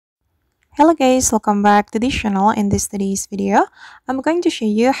Hello guys, welcome back to the channel. In today's video, I'm going to show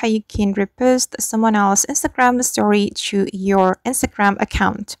you how you can repost someone else's Instagram story to your Instagram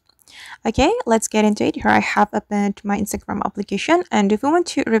account. Okay, let's get into it. Here I have opened my Instagram application, and if we want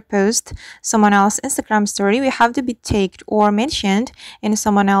to repost someone else's Instagram story, we have to be tagged or mentioned in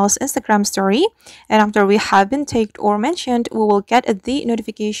someone else's Instagram story. And after we have been tagged or mentioned, we will get the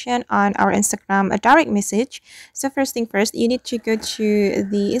notification on our Instagram direct message. So first thing first, you need to go to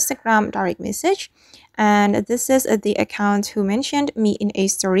the Instagram direct message. And this is the account who mentioned me in a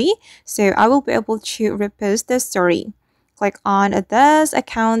story. So I will be able to repost the story. Click on this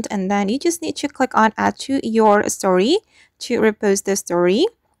account, and then you just need to click on add to your story to repost the story.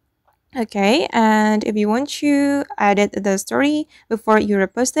 Okay, and if you want to edit the story before you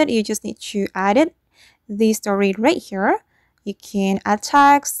repost it, you just need to edit the story right here. You can add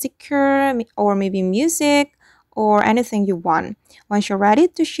text, sticker, or maybe music, or anything you want. Once you're ready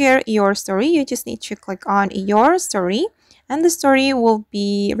to share your story, you just need to click on your story, and the story will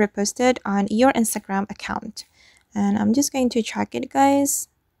be reposted on your Instagram account. And I'm just going to check it, guys.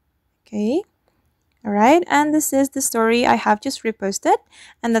 Okay, all right, and this is the story I have just reposted,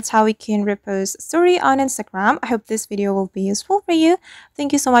 and that's how we can repost story on Instagram. I hope this video will be useful for you.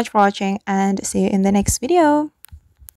 Thank you so much for watching, and see you in the next video.